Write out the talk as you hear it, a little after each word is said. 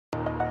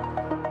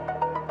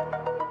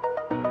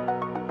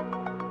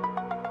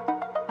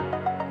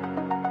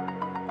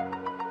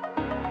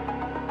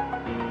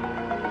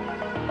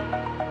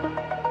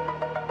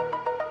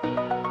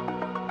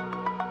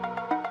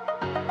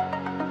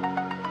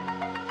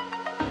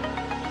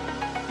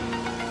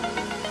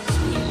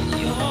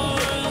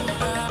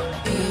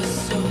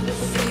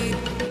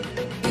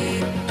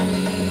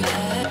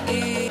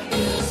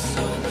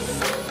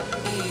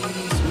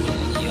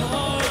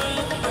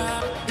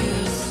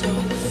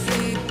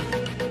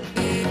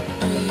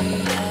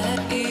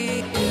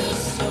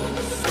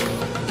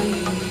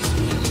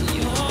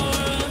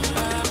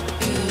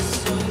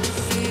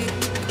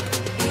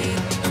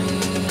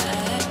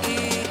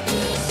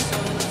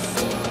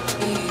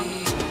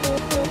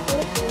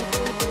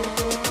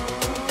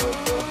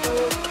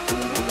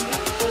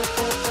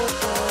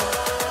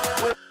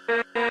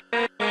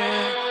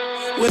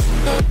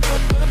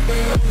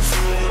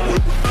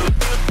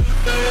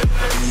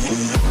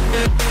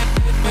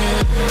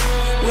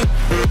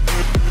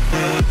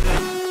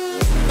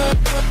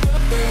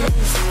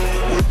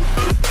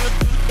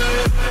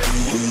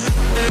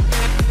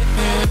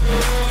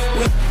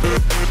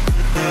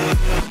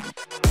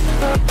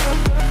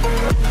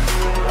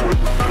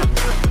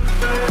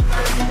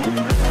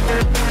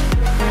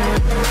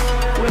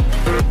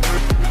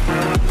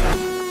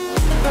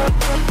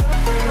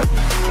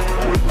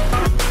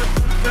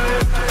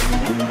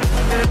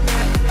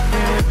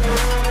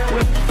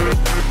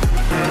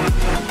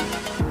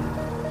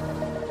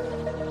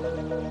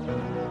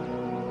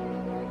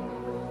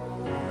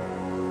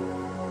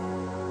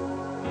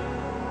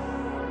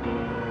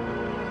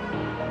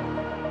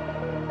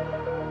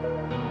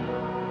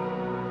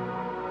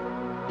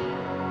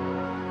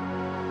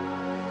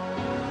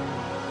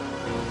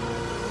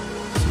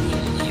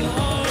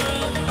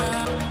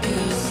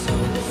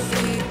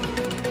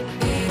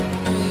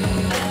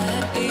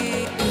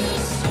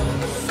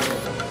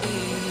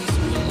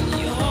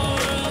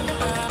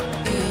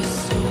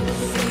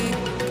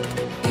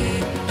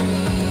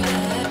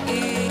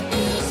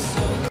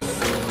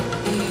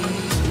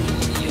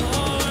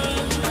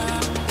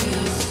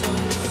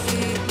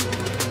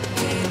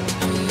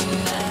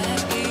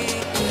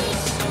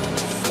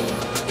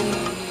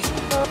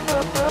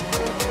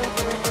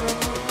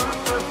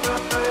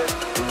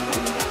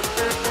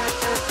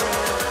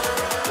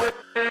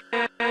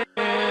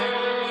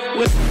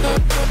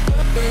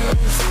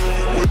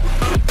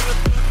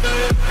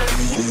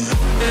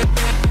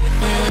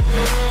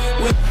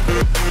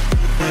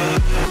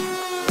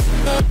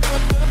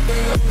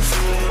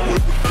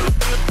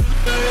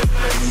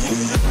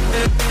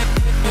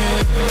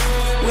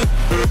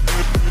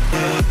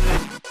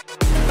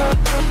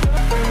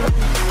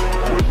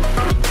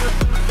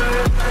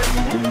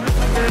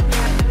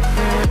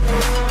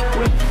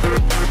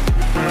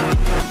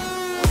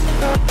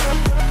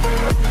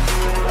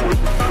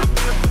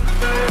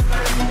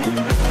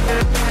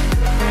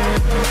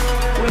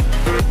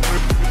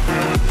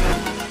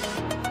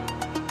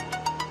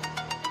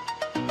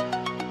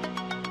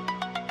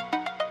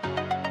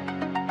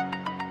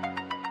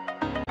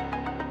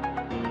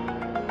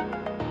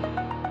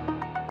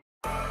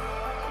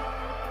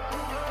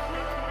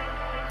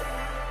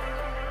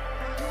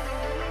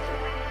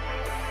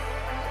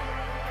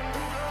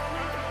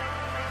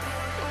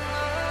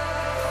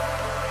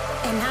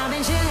And I've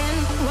been chillin',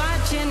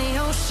 watching the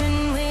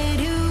ocean with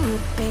you.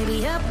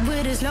 Baby, up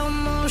with a slow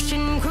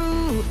motion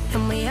crew.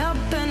 And we up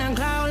in our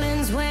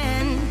growlings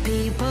when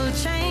people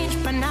change,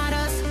 but not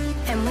us.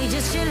 And we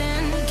just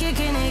chillin',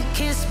 kicking it,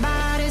 kissed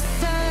by the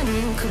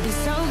sun. Could be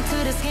soaked to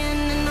the skin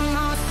in the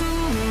mall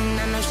soon.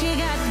 I know she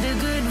got the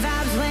good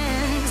vibes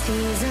when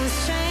seasons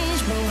change,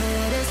 but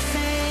we're the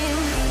same.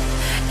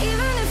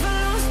 Even if I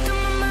lost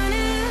all my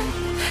money,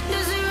 the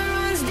zero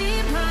runs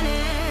deep,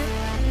 honey.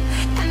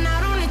 And I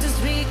don't need to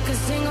speak a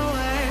single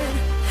word,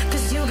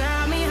 'cause you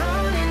got me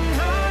holding,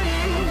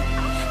 holding.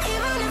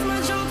 Even if my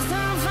jokes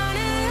aren't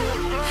funny,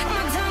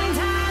 my tongue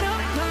tied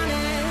up on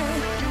it.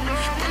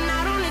 And I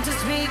don't need to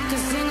speak a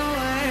single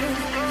word,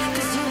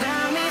 'cause you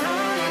got me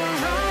holding,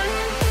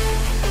 holding.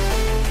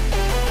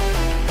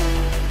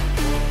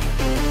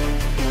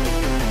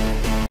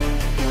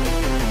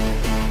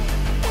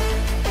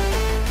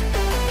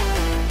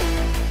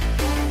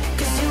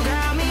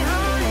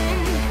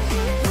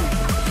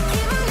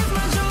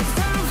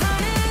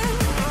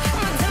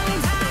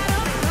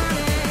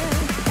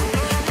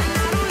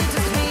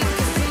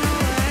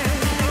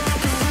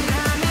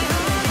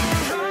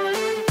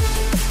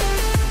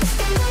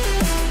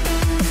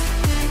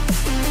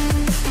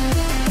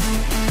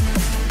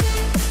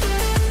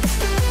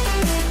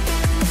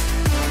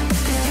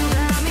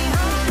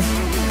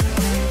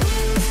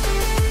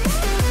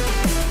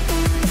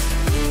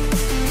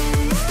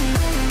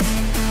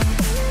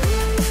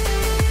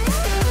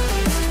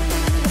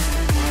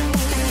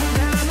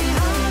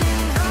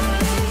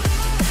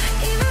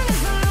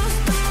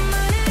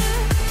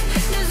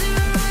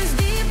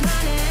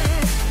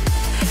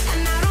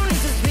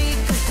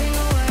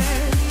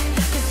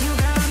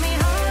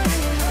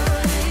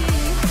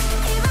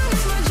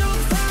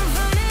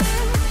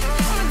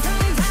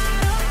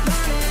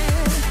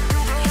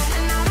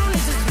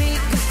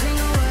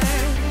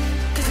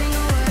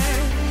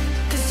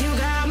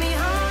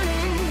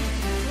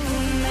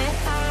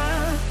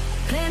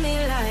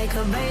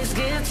 A bass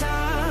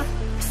guitar,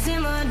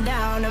 simmer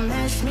down and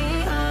mash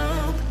me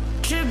up,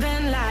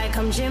 tripping like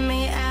I'm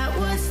Jimmy at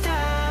Woodstock.